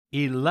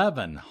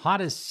11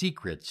 hottest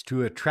secrets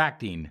to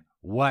attracting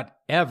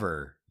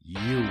whatever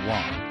you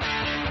want.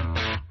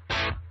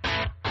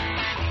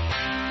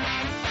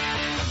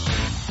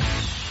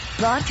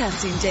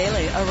 Broadcasting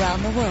daily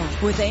around the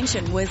world with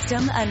ancient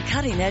wisdom and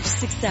cutting-edge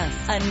success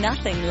and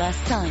nothing less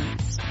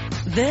science.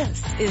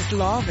 This is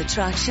Law of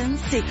Attraction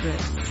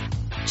Secrets.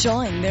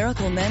 Join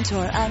miracle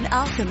mentor and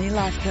alchemy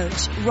life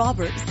coach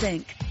Robert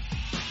Zink.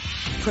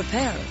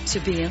 Prepare to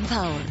be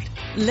empowered.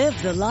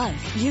 Live the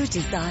life you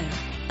desire.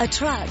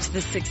 Attract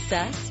the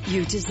success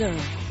you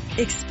deserve.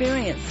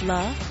 Experience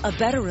love, a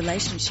better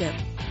relationship,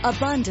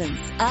 abundance,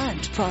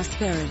 and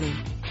prosperity.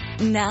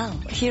 Now,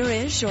 here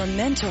is your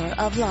mentor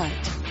of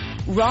light,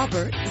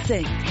 Robert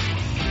Zink.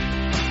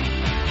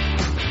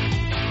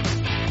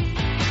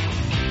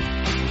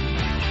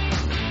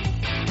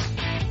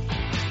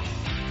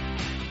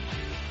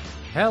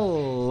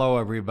 Hello,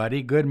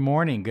 everybody. Good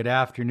morning, good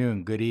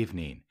afternoon, good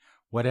evening,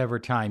 whatever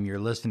time you're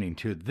listening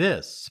to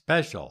this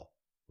special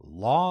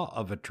Law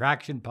of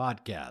Attraction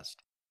podcast.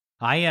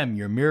 I am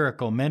your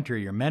miracle mentor,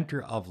 your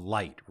mentor of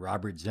light,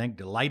 Robert Zink,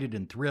 delighted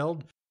and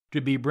thrilled to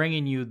be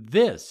bringing you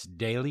this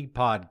daily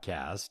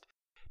podcast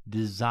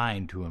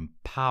designed to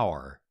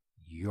empower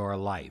your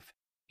life.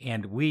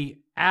 And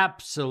we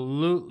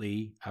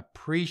absolutely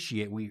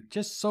appreciate, we're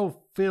just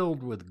so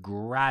filled with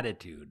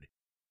gratitude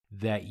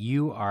that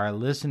you are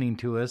listening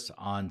to us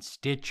on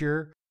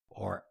Stitcher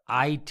or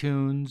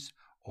iTunes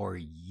or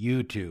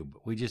YouTube.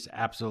 We just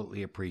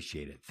absolutely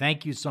appreciate it.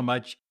 Thank you so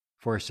much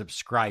for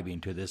subscribing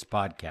to this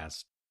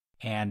podcast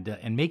and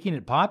making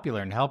it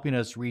popular and helping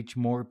us reach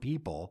more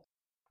people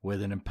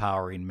with an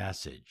empowering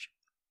message.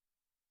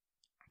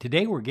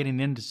 Today we're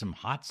getting into some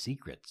hot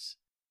secrets.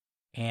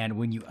 And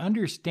when you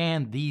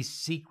understand these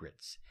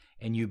secrets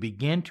and you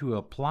begin to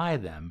apply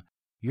them,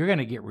 you're going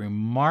to get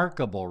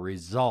remarkable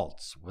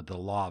results with the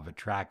law of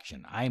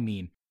attraction. I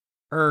mean,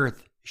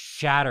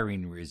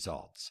 earth-shattering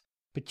results.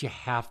 But you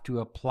have to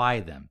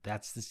apply them.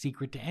 That's the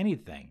secret to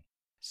anything.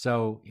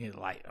 So,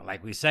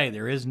 like we say,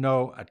 there is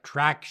no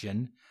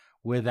attraction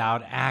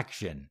without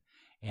action.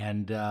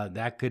 And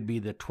that could be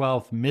the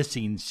 12th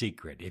missing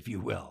secret, if you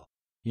will,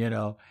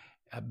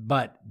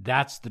 But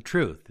that's the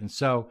truth. And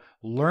so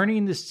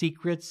learning the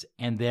secrets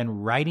and then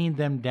writing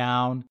them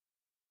down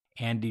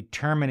and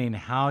determining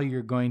how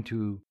you're going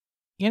to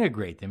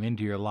integrate them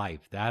into your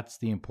life, that's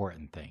the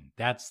important thing.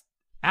 That's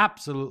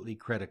absolutely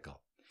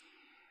critical.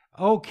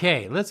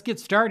 Okay, let's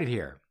get started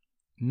here.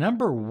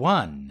 Number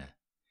 1,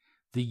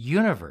 the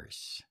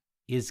universe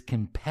is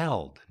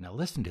compelled. Now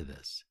listen to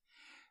this.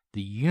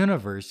 The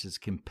universe is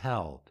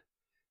compelled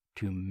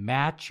to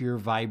match your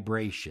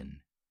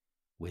vibration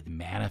with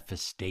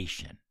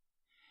manifestation.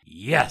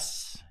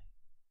 Yes.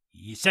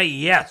 You say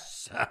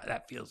yes.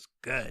 That feels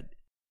good.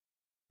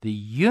 The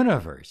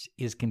universe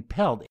is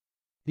compelled.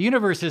 The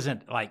universe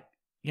isn't like,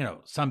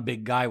 some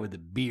big guy with a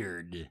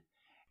beard.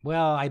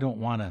 Well, I don't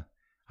want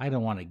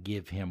to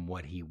give him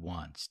what he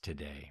wants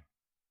today.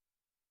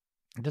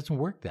 It doesn't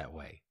work that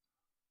way.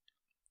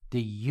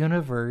 The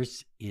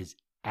universe is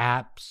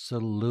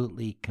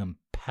absolutely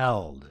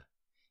compelled.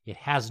 It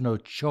has no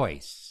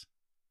choice.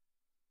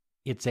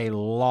 It's a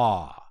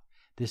law.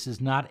 This is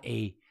not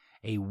a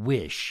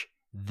wish.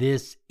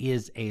 This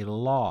is a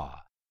law.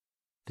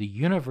 The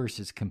universe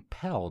is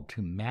compelled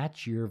to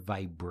match your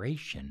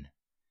vibration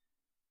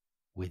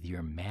with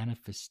your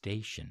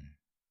manifestation.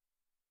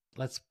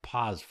 Let's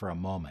pause for a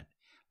moment.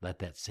 Let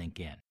that sink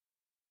in.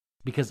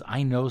 Because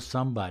I know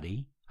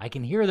somebody, I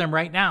can hear them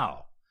right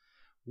now,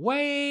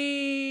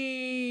 way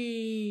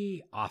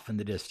off in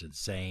the distance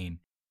saying,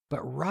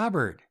 but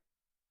Robert,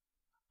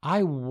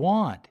 I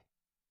want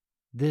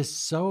this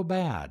so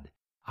bad.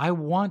 I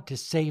want to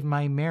save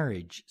my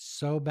marriage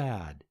so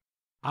bad.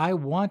 I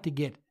want to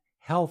get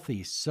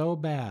healthy so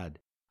bad.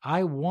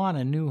 I want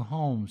a new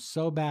home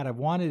so bad. I've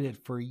wanted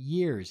it for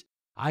years.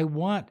 I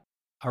want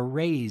a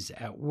raise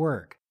at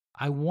work.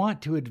 I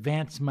want to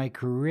advance my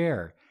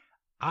career.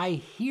 I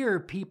hear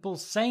people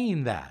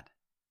saying that.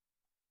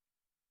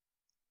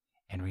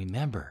 And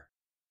remember,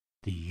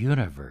 the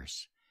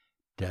universe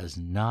does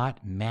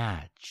not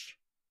match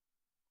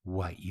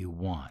what you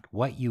want.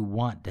 What you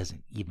want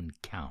doesn't even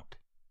count.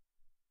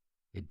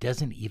 It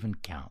doesn't even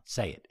count.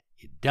 Say it.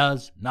 It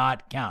does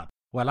not count.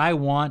 What I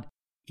want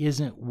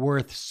isn't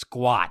worth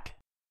squat.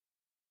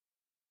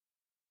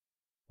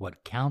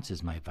 What counts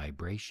is my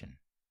vibration.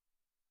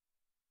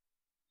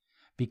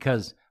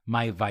 Because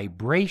my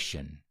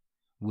vibration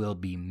will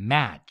be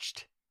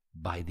matched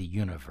by the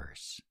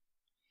universe.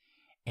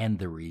 And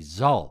the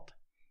result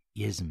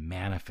is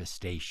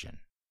manifestation.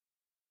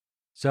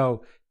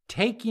 So,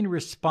 taking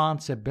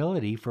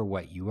responsibility for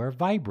what you are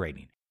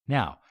vibrating.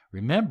 Now,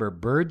 remember,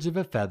 birds of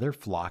a feather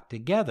flock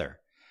together.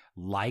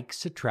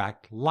 Likes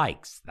attract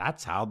likes.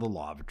 That's how the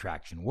law of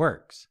attraction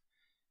works.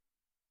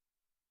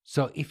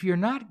 So if you're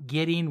not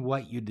getting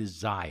what you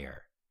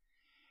desire,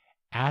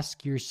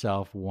 ask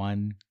yourself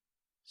one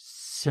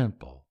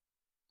simple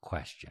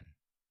question.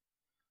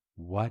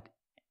 What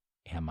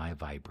am I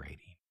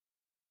vibrating?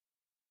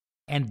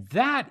 And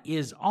that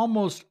is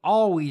almost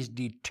always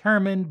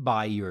determined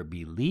by your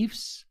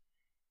beliefs,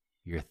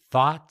 your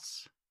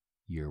thoughts,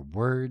 your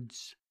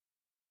words,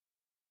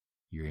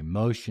 your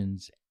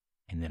emotions,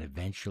 and then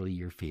eventually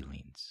your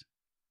feelings.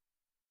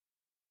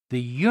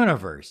 The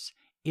universe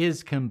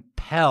is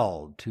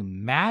compelled to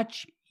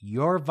match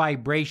your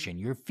vibration,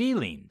 your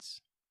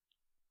feelings,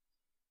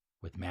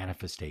 with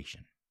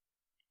manifestation.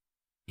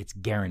 It's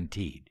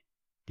guaranteed.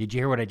 Did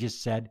you hear what I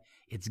just said?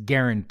 It's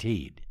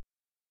guaranteed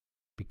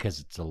because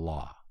it's a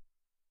law.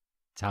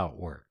 It's how it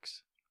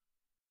works.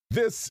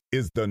 This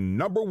is the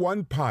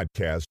 #1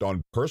 podcast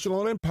on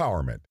personal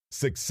empowerment,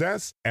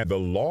 success, and the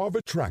law of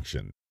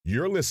attraction.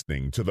 You're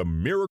listening to the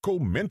Miracle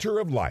Mentor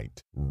of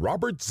Light,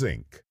 Robert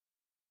Zink.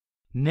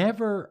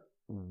 Never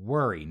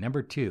worry.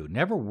 Number 2,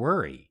 never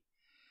worry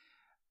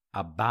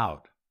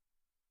about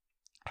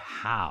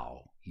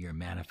how your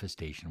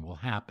manifestation will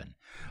happen.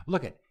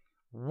 Look at,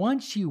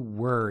 once you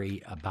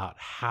worry about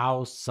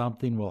how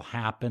something will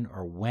happen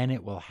or when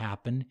it will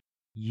happen,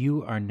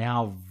 you are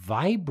now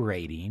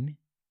vibrating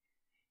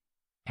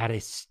at a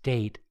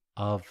state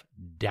of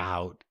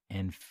doubt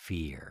and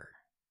fear.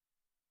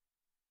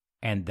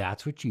 And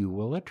that's what you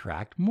will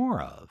attract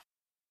more of.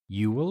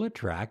 You will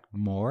attract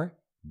more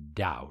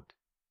doubt,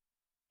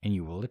 and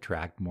you will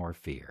attract more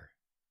fear.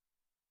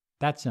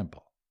 That's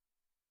simple.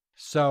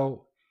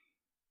 So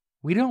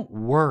we don't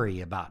worry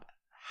about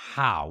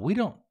how.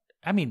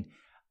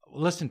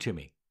 Listen to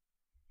me.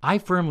 I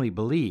firmly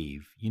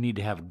believe you need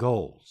to have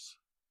goals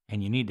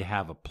and you need to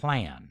have a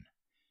plan.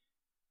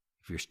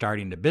 If you're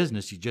starting a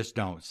business, you just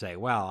don't say,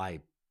 well,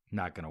 I'm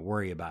not going to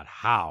worry about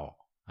how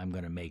I'm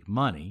going to make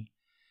money,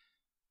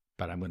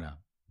 but I'm going to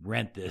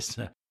rent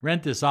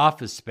this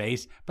office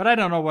space, but I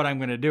don't know what I'm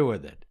going to do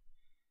with it.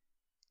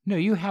 No,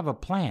 you have a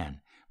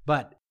plan,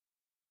 but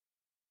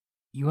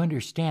you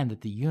understand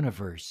that the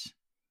universe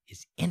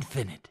is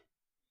infinite.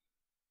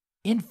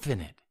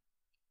 Infinite.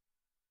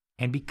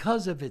 And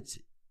because of its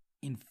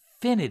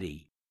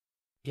infinity,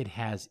 it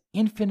has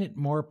infinite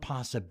more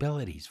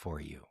possibilities for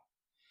you.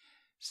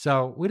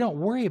 So we don't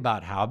worry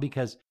about how,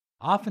 because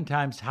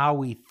oftentimes how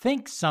we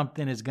think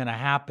something is going to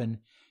happen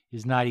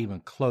is not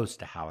even close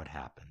to how it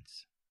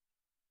happens.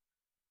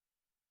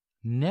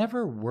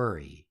 Never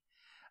worry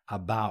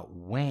about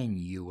when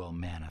you will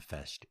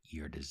manifest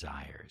your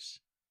desires.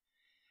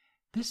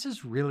 This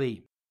is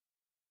really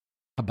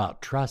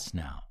about trust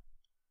now.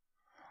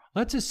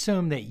 Let's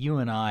assume that you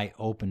and I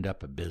opened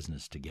up a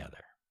business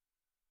together.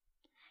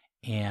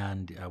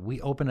 And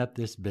we open up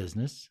this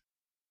business,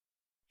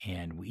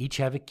 and we each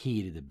have a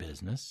key to the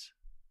business.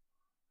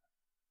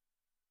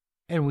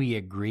 And we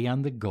agree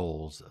on the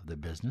goals of the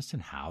business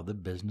and how the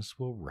business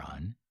will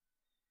run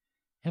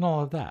and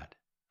all of that,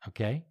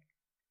 okay?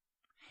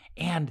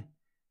 And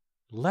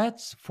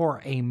let's,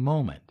 for a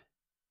moment,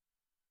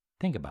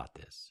 think about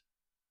this.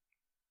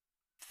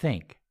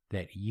 Think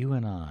that you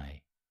and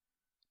I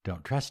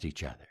don't trust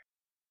each other.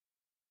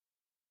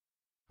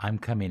 I'm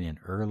coming in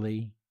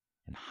early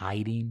and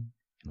hiding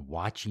and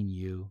watching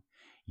you.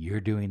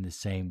 You're doing the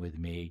same with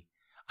me.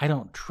 I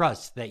don't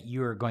trust that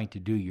you're going to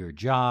do your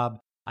job.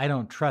 I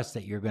don't trust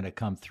that you're going to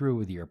come through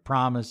with your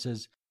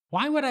promises.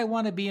 Why would I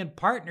want to be in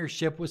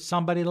partnership with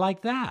somebody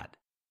like that?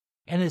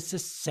 And it's the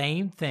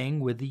same thing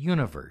with the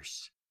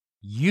universe.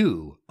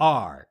 You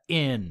are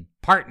in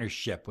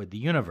partnership with the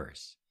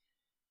universe.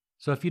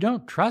 So if you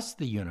don't trust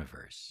the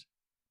universe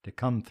to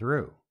come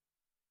through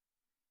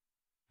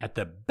at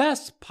the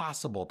best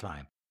possible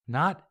time,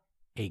 not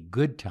a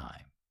good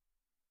time,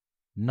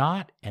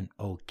 not an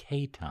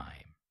okay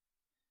time,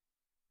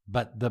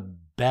 but the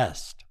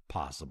best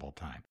possible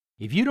time.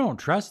 If you don't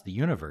trust the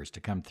universe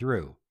to come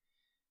through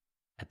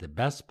at the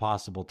best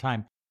possible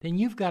time, then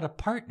you've got a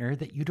partner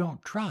that you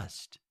don't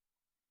trust.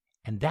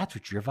 And that's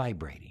what you're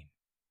vibrating.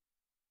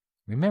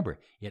 Remember,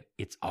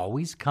 it's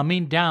always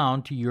coming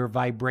down to your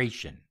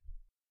vibration.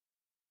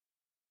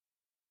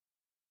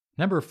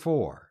 Number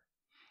 4,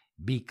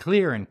 be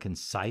clear and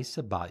concise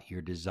about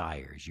your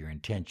desires, your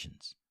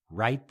intentions.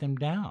 Write them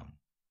down,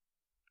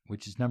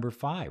 which is number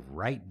 5.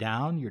 Write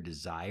down your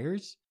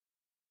desires,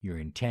 your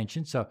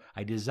intention. So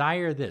I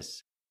desire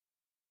this.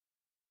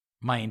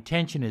 My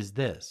intention is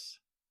this.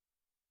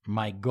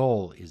 My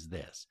goal is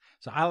this.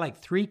 So I like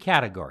 3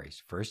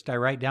 categories. First, I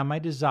write down my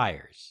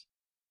desires.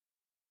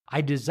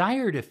 I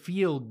desire to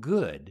feel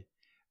good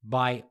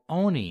by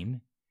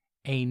owning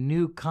a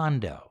new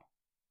condo.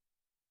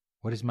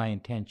 What is my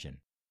intention?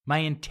 My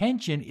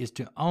intention is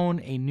to own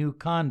a new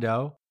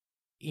condo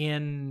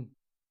in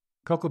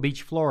Cocoa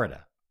Beach,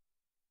 Florida.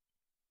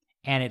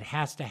 And it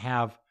has to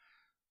have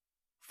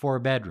 4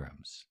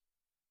 bedrooms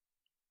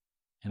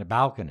and a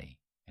balcony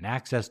and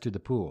access to the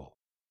pool.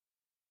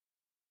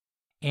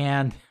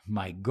 And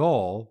my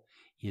goal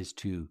is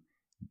to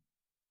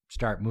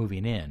start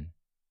moving in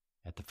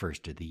at the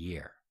first of the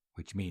year,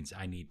 which means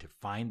I need to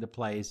find the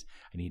place,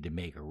 I need to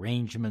make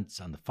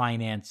arrangements on the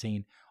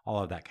financing,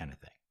 all of that kind of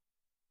thing.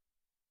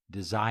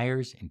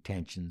 Desires,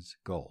 intentions,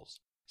 goals.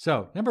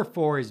 So number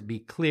 4 is be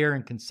clear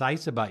and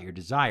concise about your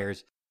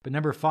desires, but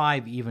number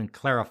 5 even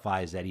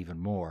clarifies that even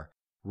more.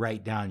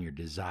 write down your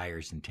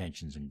desires,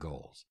 intentions, and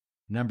goals.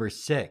 Number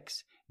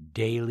 6,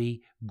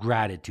 daily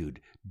gratitude.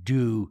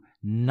 Do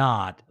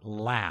not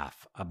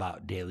laugh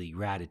about daily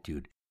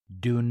gratitude.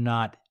 Do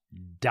not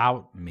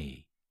doubt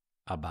me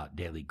about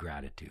daily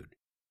gratitude.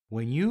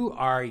 When you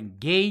are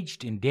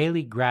engaged in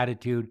daily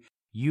gratitude,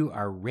 you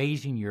are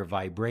raising your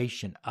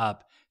vibration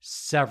up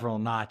several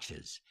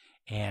notches,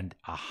 and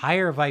a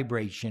higher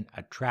vibration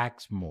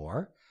attracts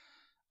more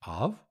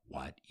of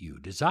what you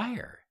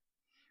desire.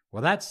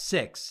 Well, that's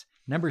 6.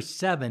 Number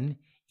 7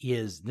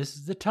 is, this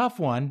is the tough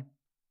one.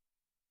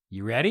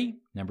 You ready?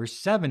 Number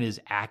 7 is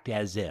act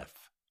as if.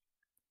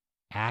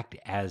 Act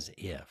as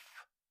if.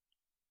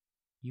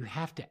 You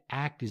have to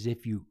act as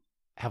if you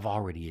have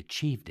already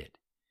achieved it,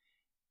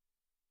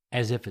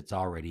 as if it's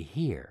already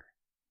here,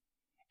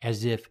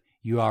 as if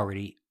you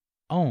already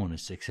own a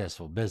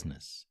successful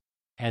business,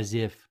 as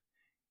if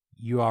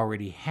you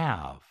already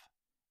have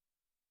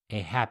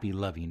a happy,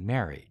 loving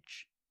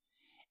marriage,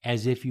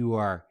 as if you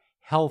are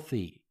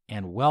healthy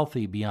and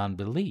wealthy beyond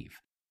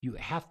belief. You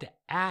have to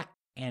act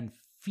and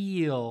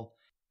feel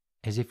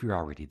as if you're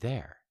already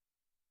there,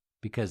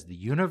 because the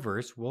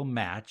universe will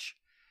match,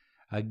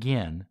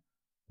 again,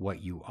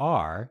 what you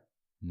are,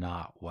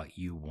 not what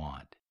you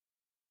want.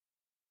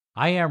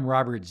 I am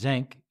Robert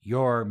Zink,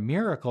 your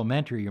miracle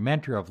mentor, your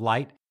mentor of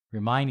light,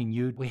 reminding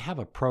you we have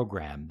a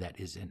program that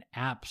is an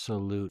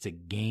absolute, it's a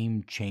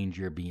game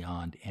changer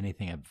beyond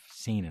anything I've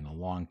seen in a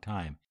long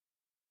time.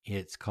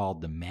 It's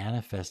called the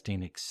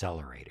Manifesting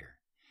Accelerator,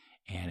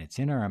 and it's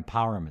in our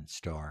empowerment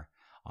store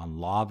on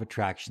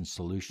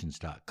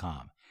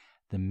lawofattractionsolutions.com.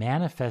 The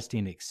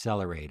Manifesting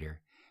Accelerator,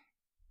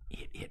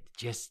 it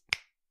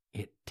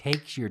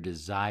takes your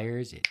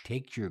desires, it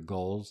takes your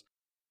goals,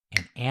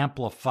 and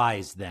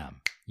amplifies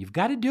them. You've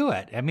got to do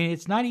it. I mean,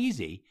 it's not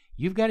easy.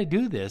 You've got to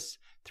do this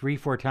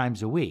 3-4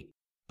 times a week.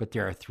 But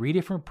there are 3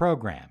 different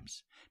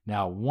programs.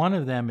 Now, one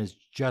of them is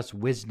just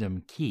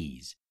wisdom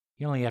keys.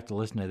 You only have to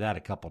listen to that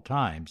a couple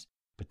times.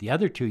 But the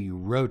other 2, you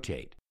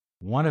rotate.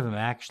 One of them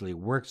actually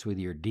works with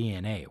your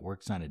DNA. It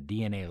works on a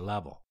DNA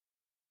level.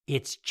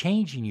 It's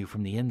changing you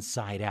from the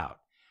inside out.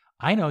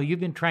 I know you've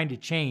been trying to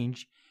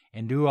change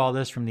and do all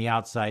this from the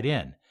outside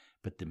in.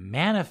 But the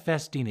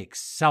Manifesting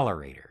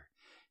Accelerator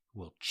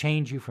will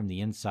change you from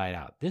the inside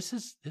out. This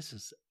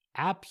is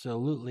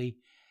absolutely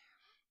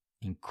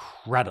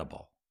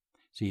incredible.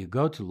 So you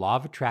go to Law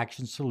of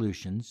Attraction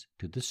Solutions,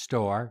 to the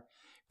store,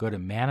 go to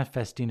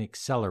Manifesting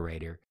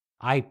Accelerator.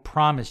 I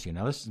promise you,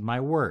 now this is my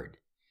word,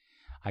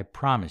 I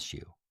promise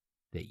you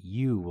that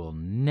you will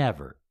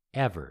never,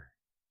 ever,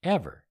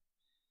 ever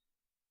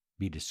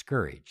be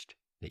discouraged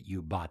that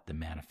you bought the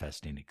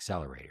Manifesting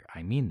Accelerator.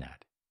 I mean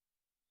that.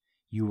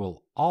 You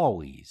will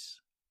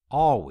always,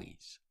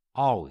 always,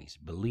 always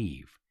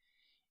believe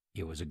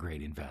it was a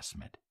great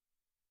investment.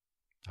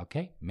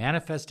 Okay?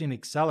 Manifesting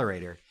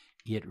Accelerator,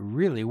 it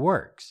really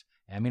works.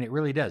 I mean, it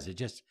really does. It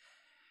just,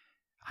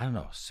 I don't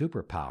know,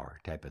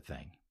 superpower type of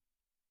thing.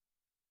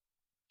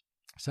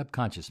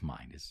 Subconscious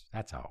mind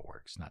that's how it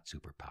works, not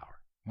superpower.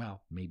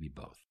 Well, maybe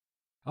both.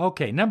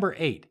 Okay, number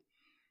 8.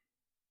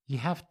 You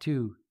have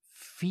to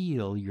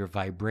feel your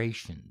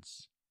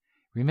vibrations.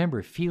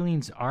 Remember,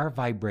 feelings are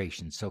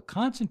vibrations, so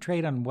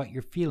concentrate on what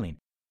you're feeling.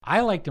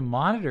 I like to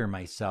monitor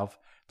myself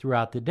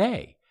throughout the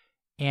day,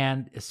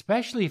 and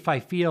especially if I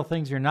feel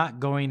things are not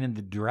going in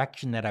the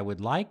direction that I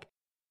would like,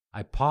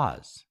 I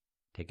pause,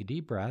 take a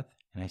deep breath,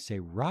 and I say,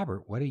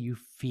 Robert, what are you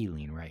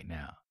feeling right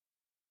now?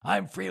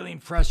 I'm feeling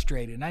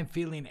frustrated, I'm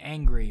feeling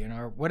angry,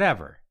 or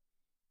whatever.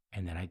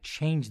 And then I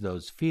change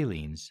those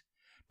feelings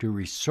to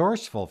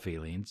resourceful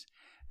feelings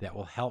that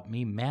will help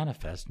me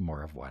manifest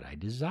more of what I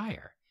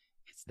desire.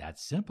 It's that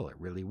simple. It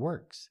really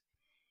works.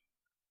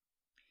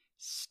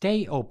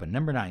 Stay open.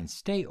 Number 9,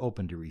 stay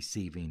open to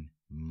receiving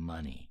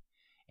money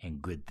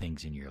and good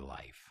things in your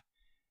life.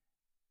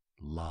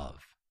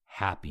 Love,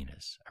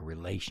 happiness, a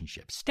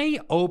relationship. Stay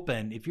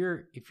open. If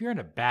you're in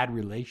a bad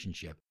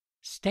relationship,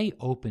 stay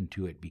open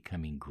to it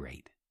becoming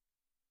great.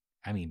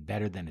 I mean,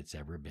 better than it's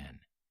ever been.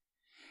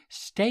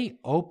 Stay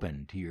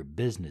open to your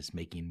business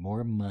making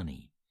more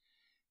money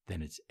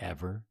than it's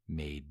ever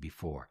made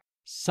before.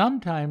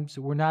 Sometimes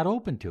we're not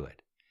open to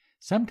it.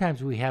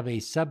 Sometimes we have a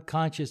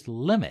subconscious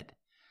limit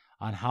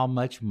on how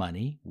much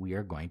money we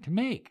are going to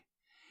make.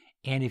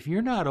 And if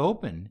you're not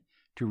open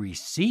to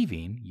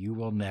receiving, you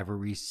will never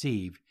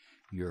receive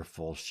your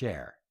full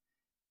share.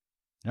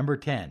 Number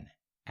 10,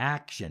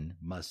 action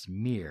must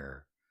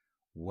mirror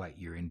what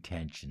your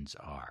intentions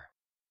are.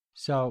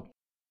 So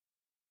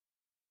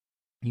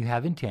you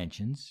have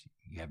intentions,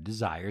 you have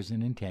desires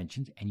and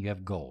intentions, and you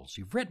have goals.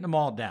 You've written them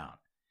all down.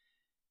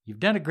 You've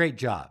done a great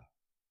job.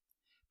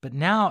 But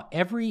now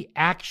every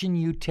action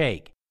you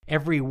take,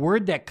 every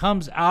word that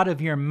comes out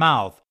of your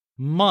mouth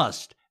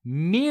must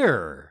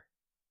mirror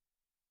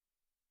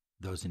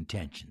those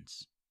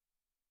intentions.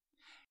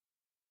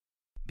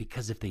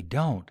 Because if they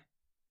don't,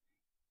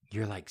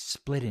 you're like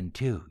split in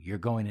two. You're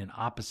going in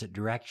opposite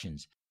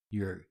directions.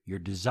 Your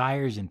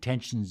desires,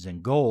 intentions,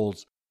 and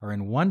goals are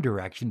in one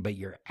direction, but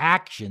your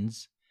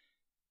actions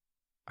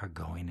are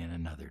going in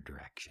another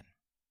direction.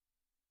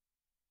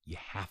 You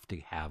have to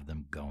have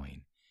them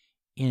going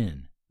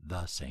in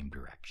the same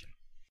direction.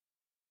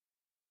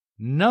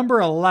 Number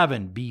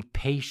 11, be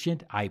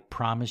patient. I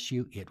promise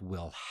you it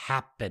will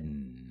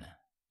happen.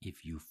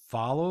 If you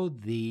follow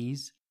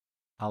these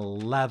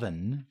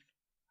 11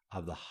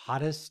 of the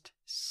hottest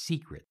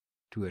secret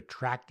to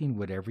attracting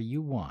whatever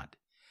you want,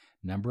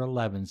 number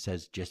 11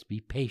 says just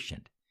be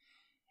patient.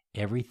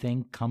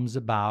 Everything comes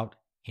about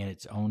in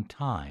its own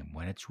time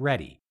when it's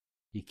ready.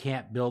 You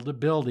can't build a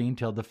building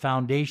till the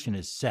foundation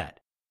is set.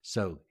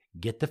 So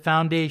get the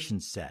foundation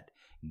set.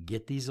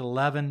 Get these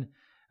 11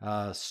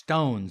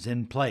 stones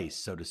in place,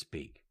 so to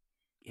speak.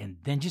 And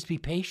then just be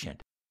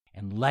patient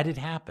and let it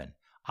happen.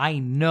 I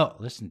know,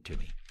 listen to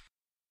me.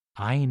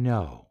 I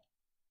know.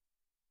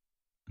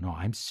 No,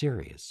 I'm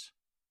serious.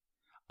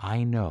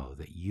 I know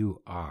that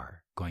you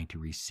are going to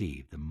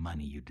receive the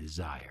money you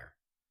desire.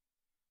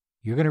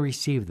 You're going to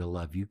receive the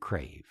love you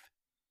crave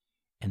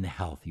and the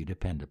health you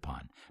depend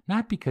upon,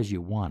 not because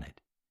you want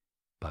it,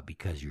 but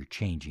because you're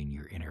changing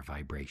your inner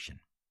vibration.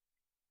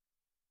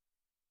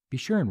 Be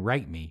sure and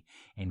write me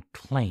and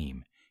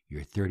claim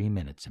your 30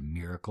 minutes of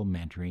miracle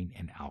mentoring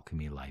and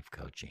alchemy life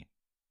coaching.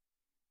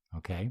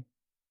 Okay?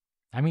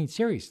 I mean,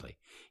 seriously,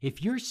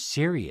 if you're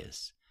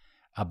serious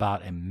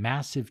about a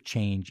massive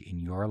change in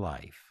your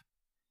life,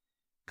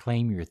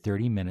 claim your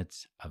 30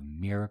 minutes of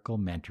miracle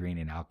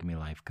mentoring and alchemy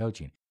life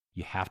coaching.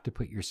 You have to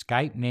put your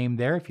Skype name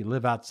there if you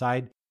live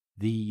outside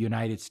the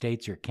United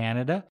States or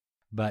Canada.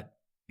 But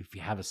if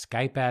you have a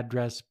Skype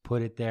address,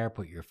 put it there,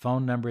 put your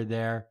phone number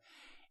there,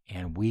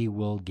 and we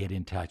will get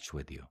in touch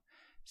with you.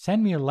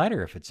 Send me a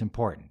letter if it's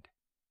important.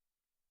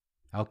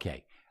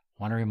 Okay,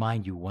 I want to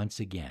remind you once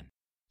again,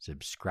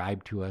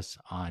 subscribe to us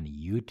on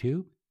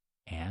YouTube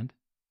and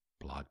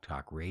Blog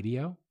Talk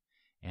Radio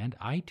and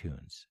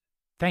iTunes.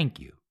 Thank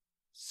you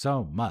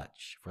so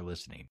much for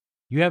listening.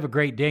 You have a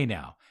great day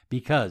now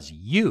because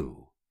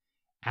you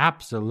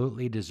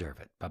absolutely deserve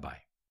it.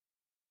 Bye-bye.